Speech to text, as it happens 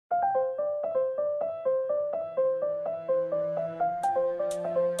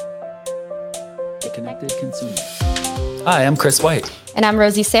Connected Consumer. Hi, I'm Chris White. And I'm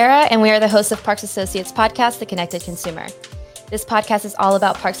Rosie Sarah, and we are the hosts of Parks Associates podcast, The Connected Consumer. This podcast is all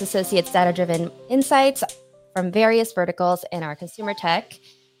about Parks Associates data-driven insights from various verticals in our consumer tech,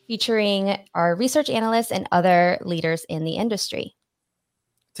 featuring our research analysts and other leaders in the industry.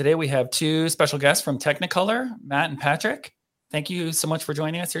 Today we have two special guests from Technicolor, Matt and Patrick. Thank you so much for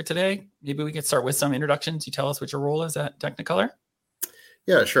joining us here today. Maybe we could start with some introductions. You tell us what your role is at Technicolor.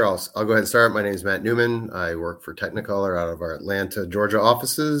 Yeah, sure. I'll go ahead and start. My name is Matt Newman. I work for Technicolor out of our Atlanta, Georgia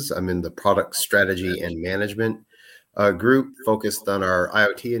offices. I'm in the product strategy and management group focused on our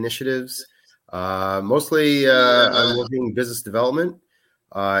IoT initiatives. Mostly I'm working business development,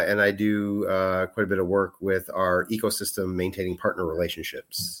 and I do quite a bit of work with our ecosystem, maintaining partner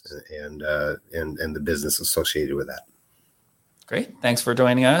relationships and the business associated with that. Great. Thanks for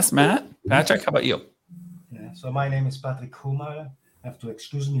joining us, Matt. Patrick, how about you? Yeah, so my name is Patrick Groenmaier. I have to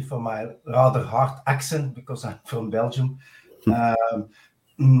excuse me for my rather hard accent because I'm from Belgium.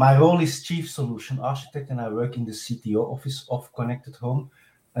 My role is Chief Solution Architect, and I work in the CTO office of Connected Home.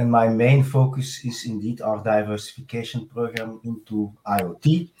 And my main focus is indeed our diversification program into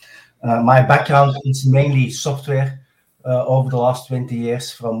IoT. My background is mainly software over the last 20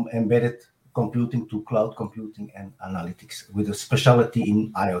 years, from embedded computing to cloud computing and analytics, with a specialty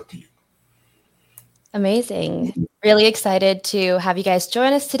in IoT. Amazing. Really excited to have you guys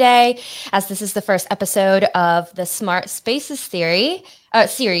join us today, as this is the first episode of the Smart Spaces series.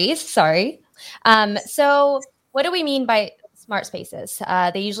 So what do we mean by smart spaces?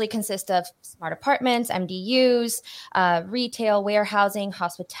 They usually consist of smart apartments, MDUs, retail, warehousing,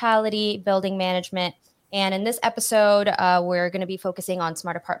 hospitality, building management. And in this episode, we're going to be focusing on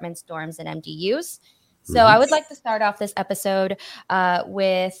smart apartments, dorms, and MDUs. So I would like to start off this episode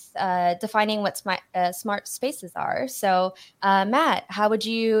with defining what smart spaces are. So Matt, how would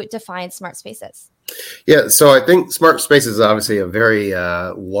you define smart spaces? Yeah, so I think smart spaces is obviously a very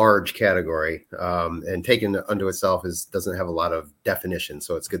large category, and taken unto itself doesn't have a lot of definition.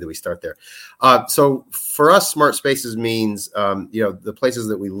 So it's good that we start there. So for us, smart spaces means the places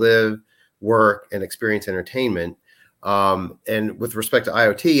that we live, work, and experience entertainment. And with respect to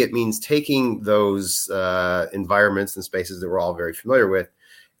IoT, it means taking those environments and spaces that we're all very familiar with,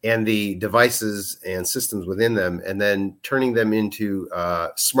 and the devices and systems within them, and then turning them into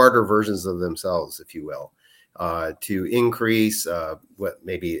smarter versions of themselves, if you will, to increase what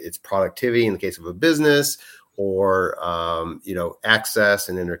maybe it's productivity in the case of a business, or access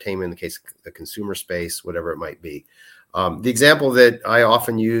and entertainment in the case of the consumer space, whatever it might be. The example that I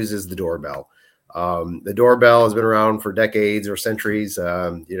often use is the doorbell. The doorbell has been around for decades or centuries. I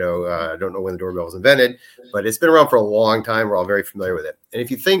don't know when the doorbell was invented, but it's been around for a long time. We're all very familiar with it. And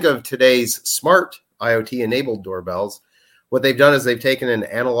if you think of today's smart IoT-enabled doorbells, what they've done is they've taken an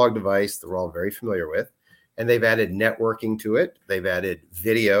analog device that we're all very familiar with, and they've added networking to it. They've added a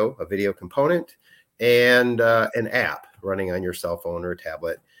video component, and an app running on your cell phone or a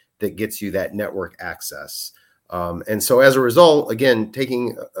tablet that gets you that network access. And so as a result, again,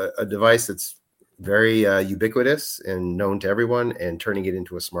 taking a device that's very ubiquitous and known to everyone and turning it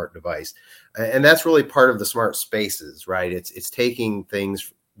into a smart device. And that's really part of the smart spaces, right? It's taking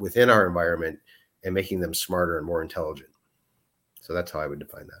things within our environment and making them smarter and more intelligent. So that's how I would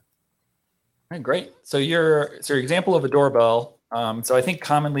define that. All right, great. So your example of a doorbell. So I think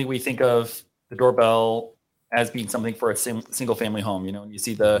commonly we think of the doorbell as being something for a single family home. When you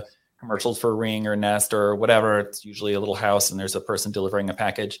see the commercials for Ring or Nest or whatever, it's usually a little house and there's a person delivering a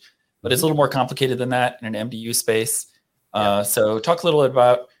package. But it's a little more complicated than that in an MDU space. So talk a little bit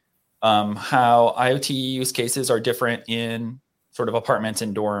about how IoT use cases are different in sort of apartments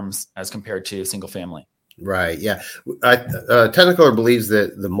and dorms as compared to single family. Right. Yeah. Technicolor believes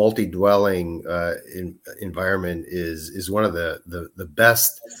that the multi-dwelling environment is one of the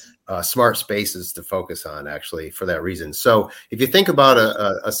best smart spaces to focus on, actually, for that reason. So if you think about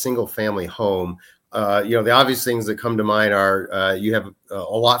a single family home, the obvious things that come to mind are you have a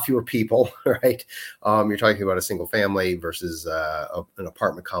lot fewer people, right? You're talking about a single family versus an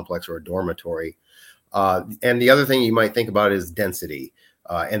apartment complex or a dormitory. And the other thing you might think about is density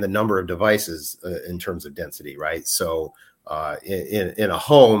and the number of devices in terms of density, right? So in a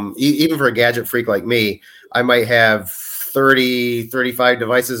home, even for a gadget freak like me, I might have 35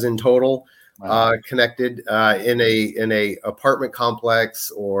 devices in total. Connected in a apartment complex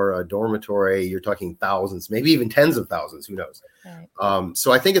or a dormitory, you're talking thousands, maybe even tens of thousands. Who knows? Right.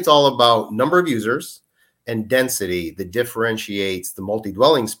 So I think it's all about number of users and density that differentiates the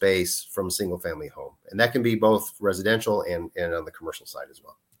multi-dwelling space from a single-family home, and that can be both residential and on the commercial side as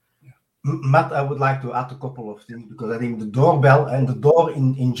well. Matt, I would like to add a couple of things, because I think the doorbell and the door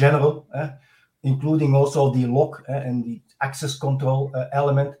in general including also the lock and the access control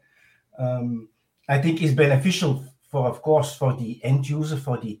element, I think is beneficial for, of course, for the end user,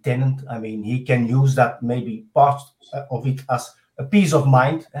 for the tenant. I mean, he can use that maybe part of it as a peace of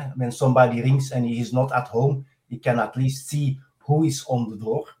mind. When somebody rings and he is not at home, he can at least see who is on the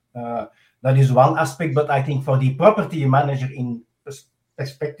door. That is one aspect, but I think for the property manager in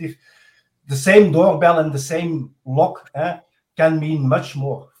perspective, the same doorbell and the same lock can mean much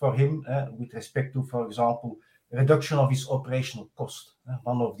more for him with respect to, for example, reduction of his operational cost.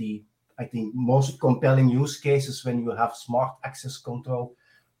 One of the, I think, most compelling use cases when you have smart access control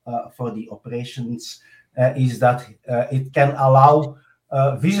for the operations is that it can allow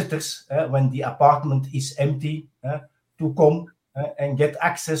visitors when the apartment is empty to come and get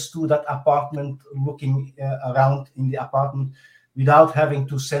access to that apartment, looking around in the apartment without having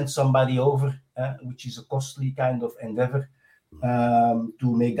to send somebody over, which is a costly kind of endeavor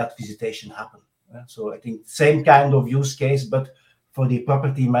to make that visitation happen. So I think same kind of use case, but for the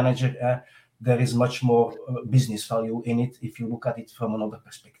property manager, there is much more business value in it if you look at it from another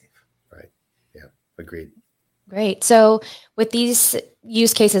perspective. Right. Yeah. Agreed. Great. So with these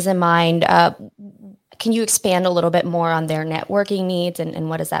use cases in mind, can you expand a little bit more on their networking needs and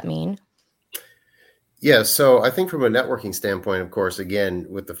what does that mean? Yeah, so I think from a networking standpoint, of course, again,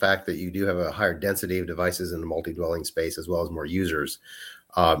 with the fact that you do have a higher density of devices in the multi-dwelling space as well as more users,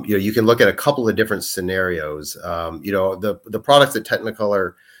 you can look at a couple of different scenarios. The products that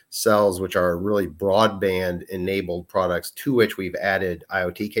Technicolor sells, which are really broadband enabled products to which we've added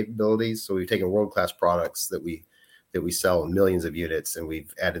IoT capabilities. So we've taken world-class products that we sell in millions of units, and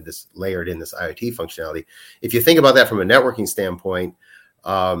we've layered in this IoT functionality. If you think about that from a networking standpoint,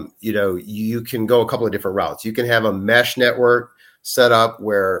 you can go a couple of different routes. You can have a mesh network set up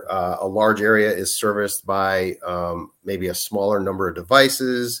where a large area is serviced by maybe a smaller number of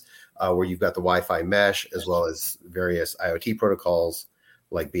devices, where you've got the Wi-Fi mesh as well as various IoT protocols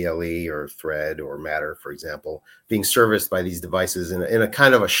like BLE or Thread or Matter, for example, being serviced by these devices in a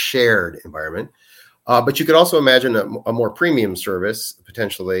kind of a shared environment. But you could also imagine a more premium service,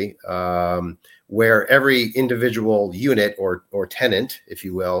 potentially, where every individual unit or tenant, if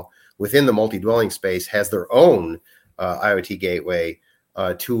you will, within the multi-dwelling space has their own IoT gateway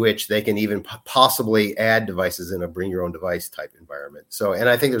to which they can even possibly add devices in a bring your own device type environment. So, and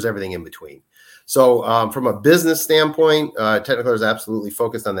I think there's everything in between. So from a business standpoint, Technicolor is absolutely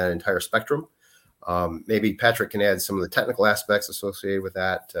focused on that entire spectrum. Maybe Patrick can add some of the technical aspects associated with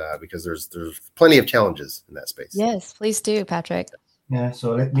that because there's plenty of challenges in that space. Yes, please do, Patrick. Yeah,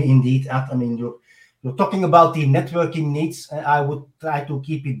 so let me indeed add. I mean, you're talking about the networking needs. I would try to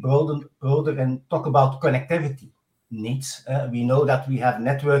keep it broader and talk about connectivity needs. We know that we have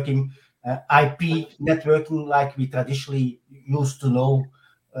networking, IP networking, like we traditionally used to know,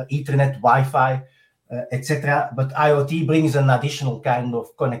 Ethernet, Wi-Fi, etc. But IoT brings an additional kind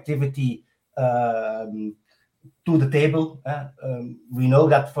of connectivity to the table. We know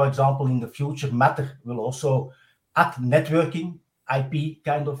that, for example, in the future, Matter will also add networking, IP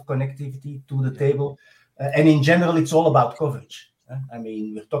kind of connectivity to the table. And in general, it's all about coverage. I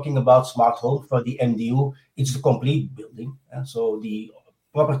mean, we're talking about smart home for the MDU. It's the complete building. So the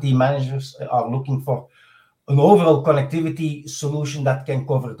property managers are looking for an overall connectivity solution that can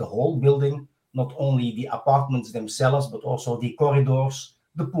cover the whole building, not only the apartments themselves, but also the corridors,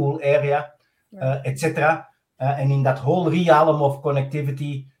 the pool area, etc. And in that whole realm of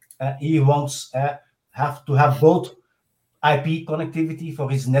connectivity, he wants have to have both IP connectivity for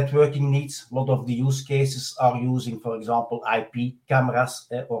his networking needs. A lot of the use cases are using, for example, IP cameras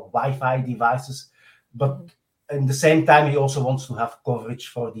or Wi-Fi devices. But at the same time, he also wants to have coverage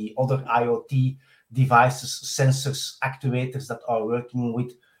for the other IoT devices, sensors, actuators that are working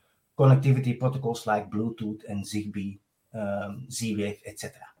with connectivity protocols like Bluetooth and Zigbee, Z-Wave,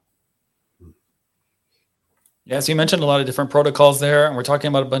 etc. Yeah, so you mentioned a lot of different protocols there, and we're talking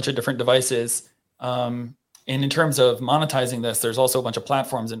about a bunch of different devices. And in terms of monetizing this, there's also a bunch of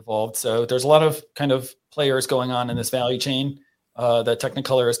platforms involved. So there's a lot of kind of players going on in this value chain that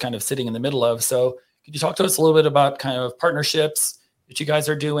Technicolor is kind of sitting in the middle of. So could you talk to us a little bit about kind of partnerships that you guys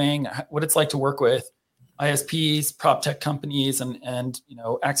are doing, what it's like to work with ISPs, prop tech companies, and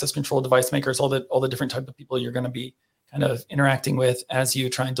access control device makers, all the different type of people you're going to be kind of interacting with as you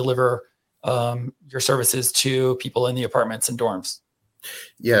try and deliver your services to people in the apartments and dorms?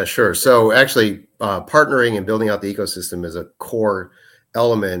 Yeah, sure. So actually partnering and building out the ecosystem is a core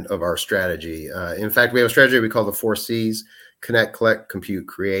element of our strategy. In fact, we have a strategy we call the 4 Cs: connect, collect, compute,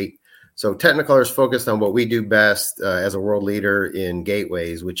 create. So Technicolor is focused on what we do best as a world leader in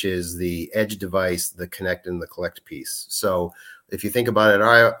gateways, which is the edge device, the connect and the collect piece. So if you think about it,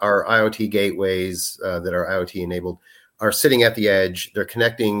 our IoT gateways that are IoT enabled are sitting at the edge. They're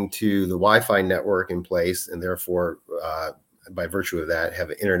connecting to the Wi-Fi network in place, and therefore, by virtue of that,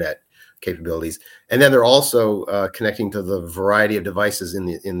 have internet capabilities. And then they're also connecting to the variety of devices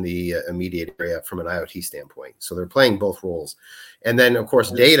in the immediate area from an IoT standpoint. So they're playing both roles. And then, of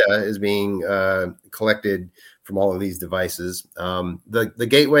course, data is being collected from all of these devices. The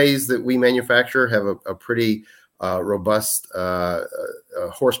gateways that we manufacture have a pretty robust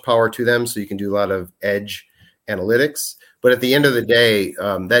horsepower to them, so you can do a lot of edge analytics. But at the end of the day,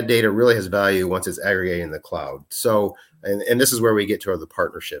 that data really has value once it's aggregated in the cloud. So, and this is where we get to the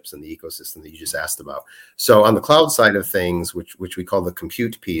partnerships and the ecosystem that you just asked about. So on the cloud side of things, which we call the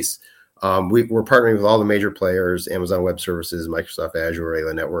compute piece, we're partnering with all the major players: Amazon Web Services, Microsoft Azure,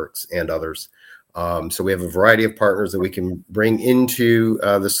 Ayla Networks, and others. So we have a variety of partners that we can bring into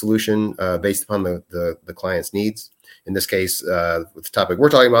the solution based upon the client's needs. In this case, with the topic we're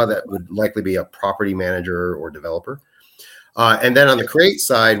talking about, that would likely be a property manager or developer. And then on the create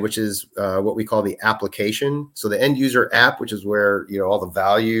side, which is what we call the application. So the end user app, which is where all the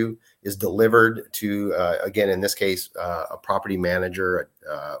value is delivered to, again, in this case, a property manager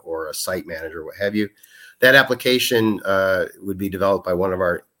or a site manager, what have you. That application would be developed by one of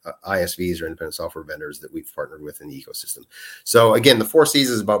our ISVs or independent software vendors that we've partnered with in the ecosystem. So again, the 4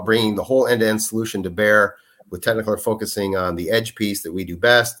 C's is about bringing the whole end-to-end solution to bear, with Technicolor focusing on the edge piece that we do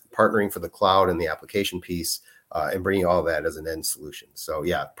best, partnering for the cloud and the application piece, and bringing all of that as an end solution. So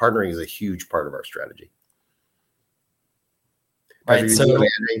yeah, partnering is a huge part of our strategy. Right. So, do you want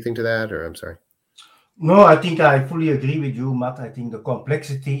to add anything to that, or I'm sorry? No, I think I fully agree with you, Matt. I think the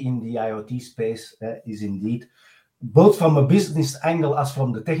complexity in the IoT space is indeed, both from a business angle as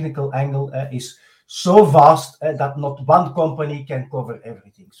from the technical angle, is so vast that not one company can cover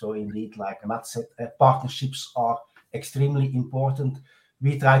everything. So indeed, like Matt said, partnerships are extremely important.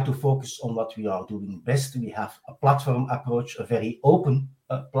 We try to focus on what we are doing best. We have a platform approach, a very open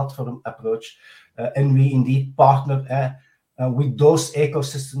platform approach, and we indeed partner with those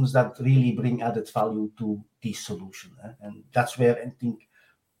ecosystems that really bring added value to the solution. And that's where I think,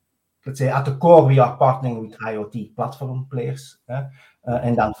 let's say, at the core, we are partnering with IoT platform players.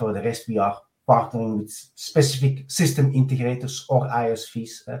 And then for the rest, we are partnering with specific system integrators or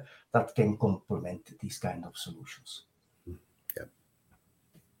ISVs that can complement these kind of solutions.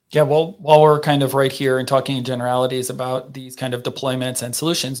 Yeah, well, while we're kind of right here and talking in generalities about these kind of deployments and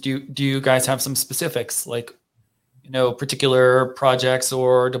solutions, do you guys have some specifics, like, particular projects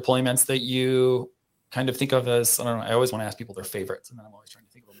or deployments that you kind of think of as, I don't know, I always want to ask people their favorites, and then I'm always trying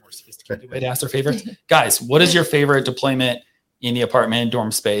to think of a more sophisticated way to ask their favorites. Guys, what is your favorite deployment in the apartment and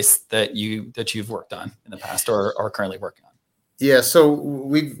dorm space that you've worked on in the past or are currently working on? Yeah, so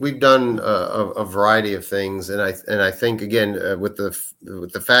we've done a variety of things, and I think again with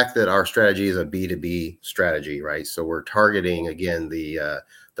the fact that our strategy is a B2B strategy, right? So we're targeting again the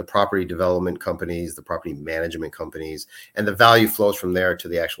property development companies, the property management companies, and the value flows from there to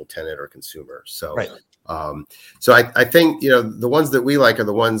the actual tenant or consumer. So, right. So I think the ones that we like are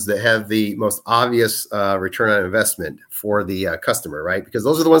the ones that have the most obvious return on investment for the customer, right? Because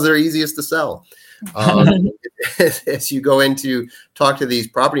those are the ones that are easiest to sell. As you go in to talk to these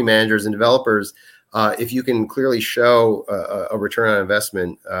property managers and developers, if you can clearly show a return on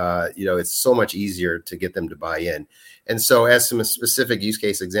investment, it's so much easier to get them to buy in. And so, as some specific use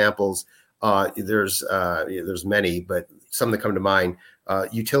case examples, there's many, but some that come to mind: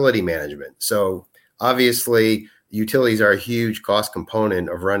 utility management. So obviously, utilities are a huge cost component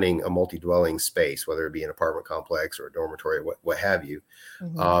of running a multi-dwelling space, whether it be an apartment complex or a dormitory, what have you.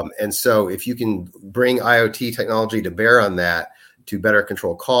 Mm-hmm. And so if you can bring IoT technology to bear on that to better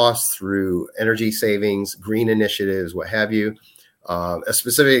control costs through energy savings, green initiatives, what have you. A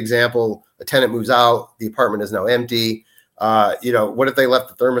specific example, a tenant moves out, the apartment is now empty. What if they left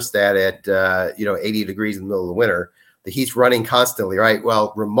the thermostat at 80 degrees in the middle of the winter? The heat's running constantly, right?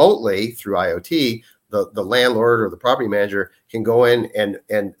 Well, remotely through IoT, the landlord or the property manager can go in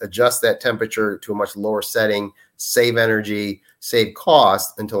and adjust that temperature to a much lower setting, save energy, save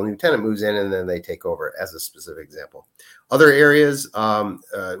cost until a new tenant moves in, and then they take over, as a specific example. Other areas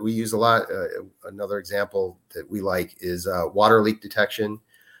we use a lot. Another example that we like is water leak detection.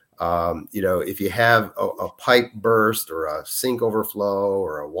 If you have a pipe burst or a sink overflow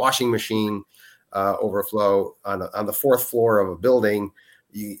or a washing machine overflow on the 4th floor of a building,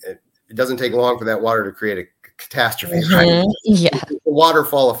 it doesn't take long for that water to create a catastrophe, right? Yeah. The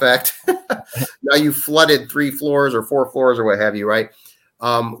waterfall effect. Now you flooded 3 floors or 4 floors or what have you, right?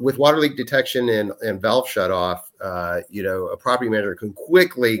 With water leak detection and valve shut off, a property manager can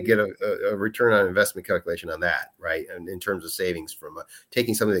quickly get a return on investment calculation on that, right? And in terms of savings from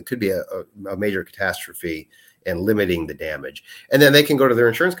taking something that could be a major catastrophe and limiting the damage. And then they can go to their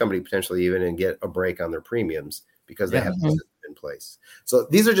insurance company potentially even and get a break on their premiums because they have the system in place. So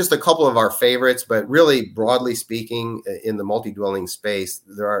these are just a couple of our favorites, but really broadly speaking, in the multi-dwelling space,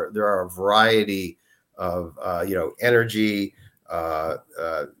 there are a variety of energy,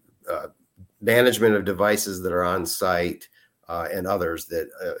 management of devices that are on site, and others that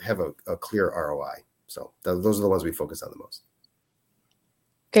have a clear ROI. So those are the ones we focus on the most.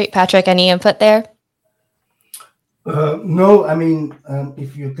 Great, Patrick. Any input there? No, I mean,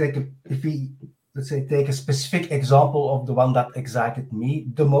 if we let's say take a specific example of the one that excited me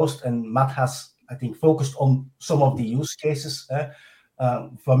the most, and Matt has, I think, focused on some of the use cases.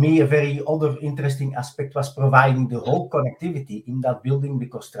 For me, a very other interesting aspect was providing the whole connectivity in that building,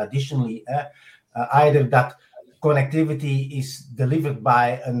 because traditionally, either that connectivity is delivered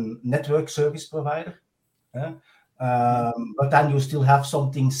by a network service provider, but then you still have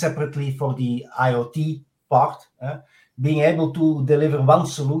something separately for the IoT part. Being able to deliver one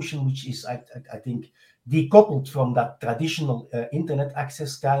solution, which is, I think, decoupled from that traditional internet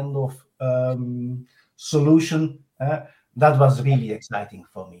access kind of solution, that was really exciting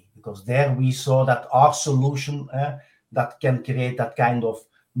for me, because there we saw that our solution that can create that kind of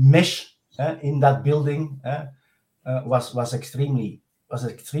mesh in that building was extremely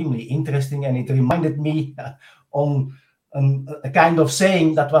interesting, and it reminded me on a kind of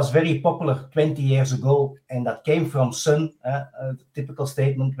saying that was very popular 20 years ago, and that came from Sun, a typical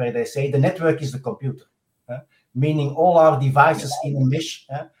statement where they say the network is the computer, meaning all our devices in a mesh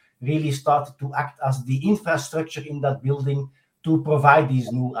really started to act as the infrastructure in that building to provide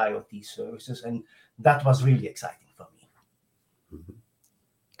these new IoT services. And that was really exciting for me.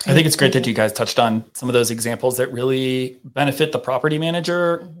 I think it's great that you guys touched on some of those examples that really benefit the property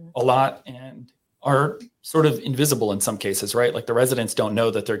manager a lot and are sort of invisible in some cases, right? Like the residents don't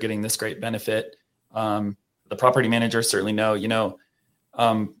know that they're getting this great benefit. The property managers certainly know,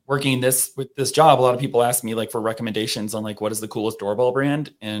 working with this job, a lot of people ask me like for recommendations on like, what is the coolest doorbell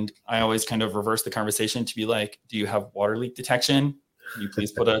brand? And I always kind of reverse the conversation to be like, do you have water leak detection? Can you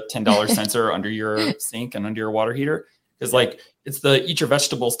please put a $10 sensor under your sink and under your water heater? Because like, it's the eat your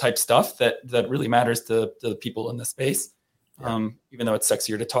vegetables type stuff that really matters to the people in the space. Even though it's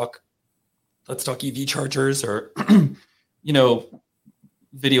sexier to talk, let's talk EV chargers or,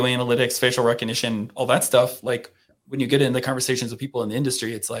 video analytics, facial recognition, all that stuff. Like when you get into conversations with people in the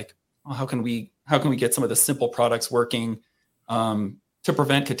industry, it's like, oh, how can we get some of the simple products working to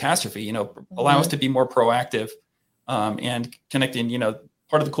prevent catastrophe, allow us to be more proactive and connecting,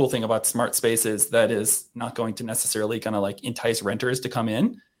 part of the cool thing about smart spaces that is not going to necessarily kind of like entice renters to come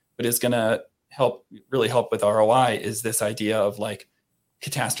in, but is going to really help with ROI is this idea of like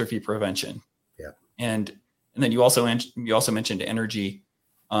catastrophe prevention. Yeah. And then you also mentioned energy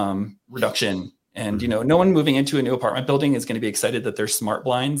reduction, and no one moving into a new apartment building is going to be excited that there's smart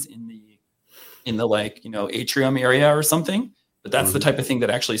blinds in the like atrium area or something, but that's the type of thing that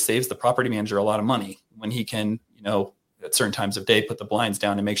actually saves the property manager a lot of money when he can at certain times of day put the blinds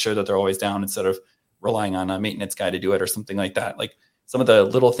down and make sure that they're always down instead of relying on a maintenance guy to do it or something like that. Like some of the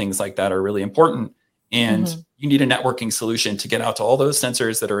little things like that are really important, and you need a networking solution to get out to all those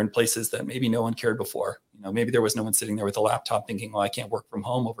sensors that are in places that maybe no one cared before. Maybe there was no one sitting there with a laptop thinking, well, I can't work from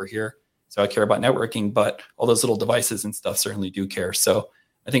home over here, so I care about networking, but all those little devices and stuff certainly do care. So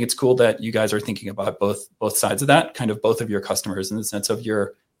I think it's cool that you guys are thinking about both sides of that, kind of both of your customers in the sense of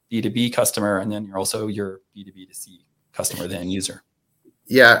your B2B customer, and then you're also your B2B2C customer, the end user.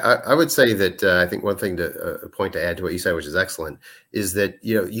 Yeah, I would say that I think one thing to point to add to what you said, which is excellent, is that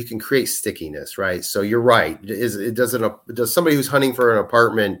you can create stickiness, right? So you're right. Does somebody who's hunting for an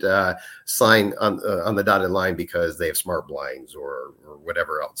apartment sign on the dotted line because they have smart blinds or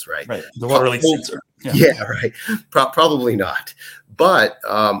whatever else, right? Right. The water leak sensor. Yeah, right. Probably not. But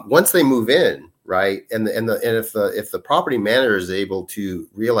once they move in, right, and if the property manager is able to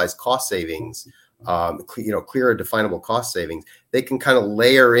realize cost savings, clear definable cost savings, they can kind of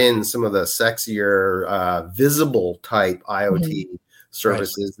layer in some of the sexier, visible type IoT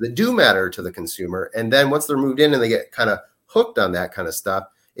services that do matter to the consumer. And then once they're moved in and they get kind of hooked on that kind of stuff,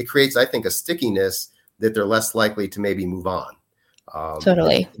 it creates, I think, a stickiness that they're less likely to maybe move on.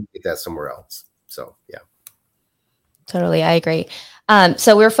 Totally. Get that somewhere else. So, yeah. Totally. I agree.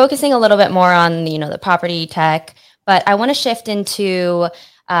 So we're focusing a little bit more on, the property tech, but I want to shift into,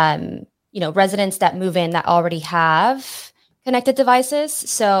 residents that move in that already have connected devices.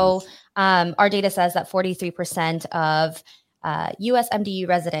 So our data says that 43% of US MDU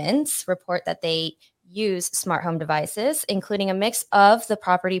residents report that they use smart home devices, including a mix of the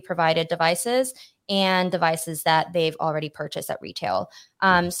property provided devices and devices that they've already purchased at retail.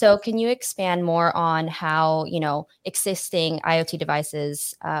 So can you expand more on how, existing IoT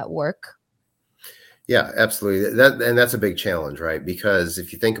devices work? Yeah, absolutely. That's a big challenge, right? Because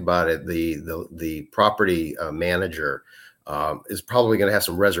if you think about it, the property manager is probably going to have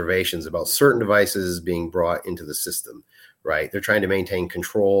some reservations about certain devices being brought into the system, right? They're trying to maintain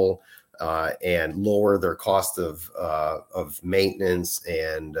control and lower their cost of maintenance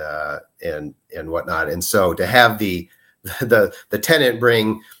and whatnot. And so to have the tenant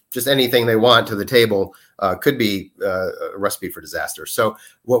bring just anything they want to the table could be a recipe for disaster. So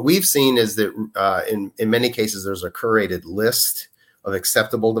what we've seen is that in many cases, there's a curated list of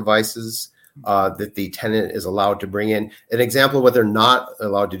acceptable devices that the tenant is allowed to bring in. An example of what they're not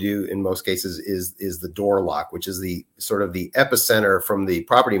allowed to do in most cases is the door lock, which is the sort of the epicenter from the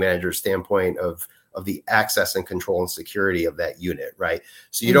property manager's standpoint of the access and control and security of that unit, right?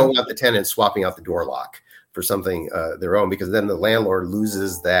 So you don't want the tenant swapping out the door lock for something their own, because then the landlord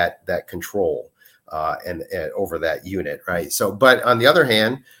loses that control and over that unit, right? So, but on the other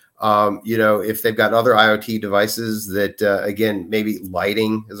hand, if they've got other IoT devices that, again, maybe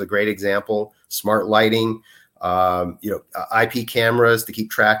lighting is a great example, smart lighting, IP cameras to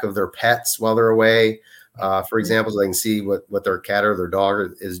keep track of their pets while they're away, for example, so they can see what their cat or their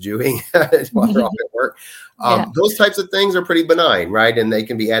dog is doing while they're off at work. Those types of things are pretty benign, right? And they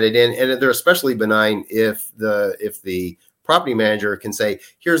can be added in, and they're especially benign if the property manager can say,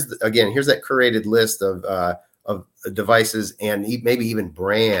 here's that curated list of devices and maybe even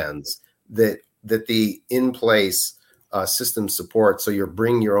brands that the in-place system supports. So your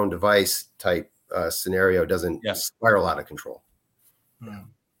bring your own device type scenario doesn't spiral out of control.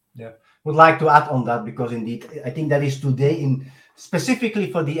 Yeah. Would like to add on that, because indeed, I think that is today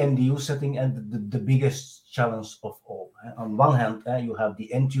specifically for the MDU setting and the biggest challenge of all. On one hand, you have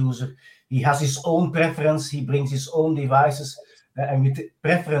the end user. He has his own preference. He brings his own devices. And with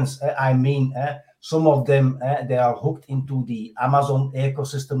preference, I mean, some of them, they are hooked into the Amazon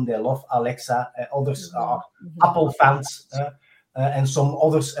ecosystem. They love Alexa. Others are Apple fans. And some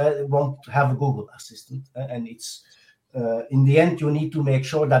others want to have a Google Assistant. And it's in the end, you need to make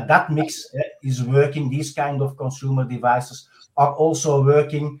sure that mix is working. These kind of consumer devices are also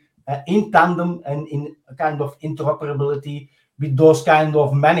working in tandem and in a kind of interoperability with those kind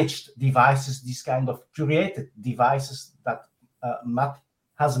of managed devices, these kind of curated devices that Matt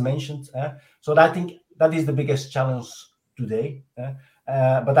has mentioned. So I think that is the biggest challenge today.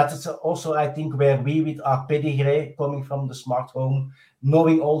 But that is also, I think, where we, with our pedigree coming from the smart home,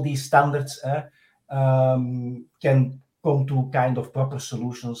 knowing all these standards, can come to kind of proper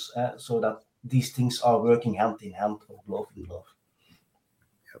solutions so that these things are working hand in hand or glove in glove.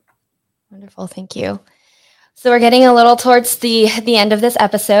 Wonderful. Thank you. So we're getting a little towards the end of this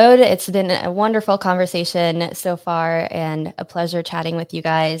episode. It's been a wonderful conversation so far and a pleasure chatting with you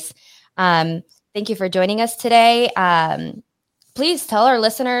guys. Thank you for joining us today. Please tell our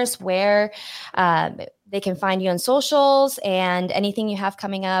listeners where they can find you on socials and anything you have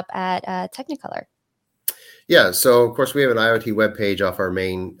coming up at Technicolor. Yeah, so of course we have an IoT webpage off our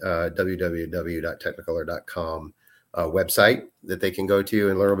main www.technicolor.com website that they can go to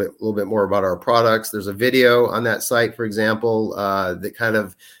and learn a little bit more about our products. There's a video on that site, for example, that kind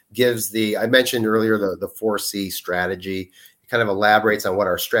of gives I mentioned earlier the 4C strategy. It kind of elaborates on what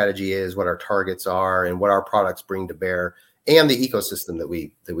our strategy is, what our targets are, and what our products bring to bear, and the ecosystem that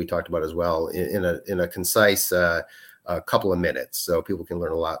we talked about as well in a concise couple of minutes, so people can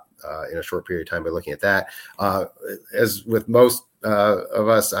learn a lot in a short period of time by looking at that. As with most of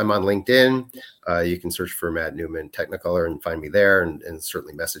us, I'm on LinkedIn. You can search for Matt Newman Technicolor and find me there, and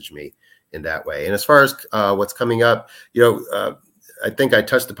certainly message me in that way. And as far as what's coming up, I think I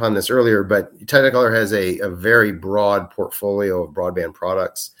touched upon this earlier, but Technicolor has a very broad portfolio of broadband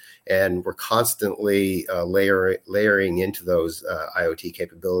products, and we're constantly layering into those IoT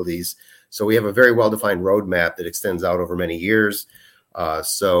capabilities. So we have a very well-defined roadmap that extends out over many years.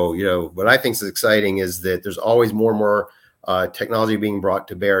 So what I think is exciting is that there's always more and more technology being brought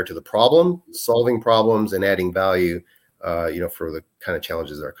to bear to the problem, solving problems and adding value, for the kind of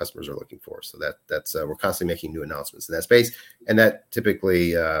challenges that our customers are looking for. So that's we're constantly making new announcements in that space, and that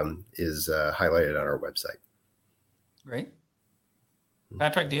typically is highlighted on our website. Great.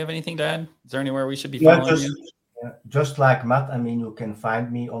 Patrick, do you have anything to add? Is there anywhere we should be following you? Just like Matt, I mean, you can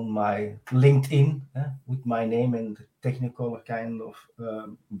find me on my LinkedIn with my name and Technicolor kind of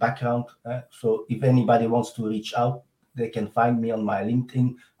background. So if anybody wants to reach out, they can find me on my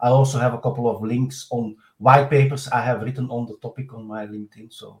LinkedIn. I also have a couple of links on white papers I have written on the topic on my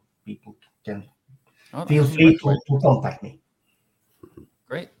LinkedIn, so people can feel free to contact me.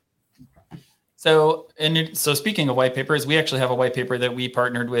 Great. So speaking of white papers, we actually have a white paper that we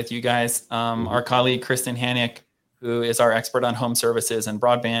partnered with you guys. Our colleague, Kristen Hannick, who is our expert on home services and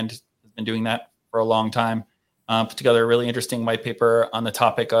broadband, has been doing that for a long time. Put together a really interesting white paper on the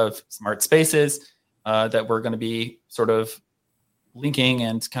topic of smart spaces that we're going to be sort of linking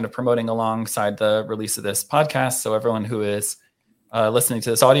and kind of promoting alongside the release of this podcast. So everyone who is listening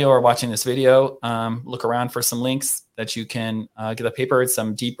to this audio or watching this video, look around for some links that you can get the paper. It's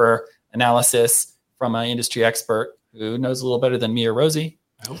some deeper analysis from an industry expert who knows a little better than me or Rosie.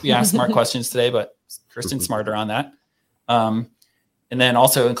 I hope we asked smart questions today, but Kristen's smarter on that. And then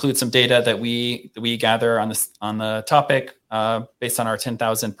also include some data that we gather on the topic based on our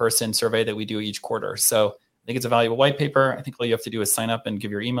 10,000 person survey that we do each quarter. So I think it's a valuable white paper. I think all you have to do is sign up and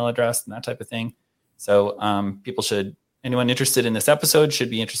give your email address and that type of thing. So anyone interested in this episode should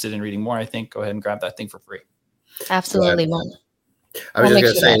be interested in reading more. I think go ahead and grab that thing for free. Absolutely, Mark. I was just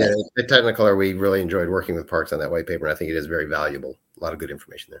going to say that at Technicolor, we really enjoyed working with Parks on that white paper, and I think it is very valuable. A lot of good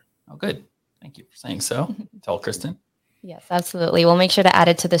information there. Oh, good. Thank you for saying so. Tell Kristen. Yes, absolutely. We'll make sure to add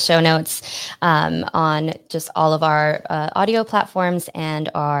it to the show notes on just all of our audio platforms and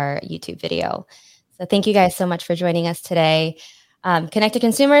our YouTube video. So thank you guys so much for joining us today. Connected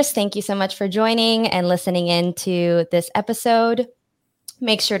Consumers, thank you so much for joining and listening in to this episode.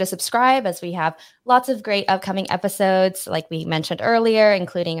 Make sure to subscribe as we have lots of great upcoming episodes, like we mentioned earlier,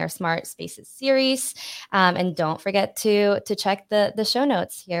 including our Smart Spaces series. And don't forget to check the show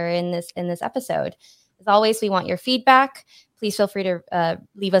notes here in this episode. As always, we want your feedback. Please feel free to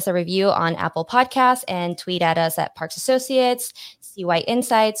leave us a review on Apple Podcasts and tweet at us at Parks Associates, CY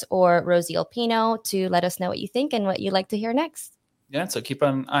Insights, or Rosie Alpino to let us know what you think and what you'd like to hear next. Yeah, so keep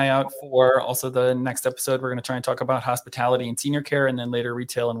an eye out for also the next episode. We're going to try and talk about hospitality and senior care, and then later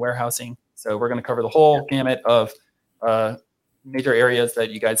retail and warehousing. So we're going to cover the whole gamut of major areas that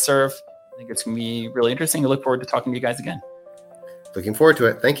you guys serve. I think it's going to be really interesting. I look forward to talking to you guys again. Looking forward to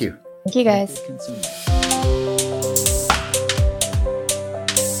it. Thank you. Thank you, guys.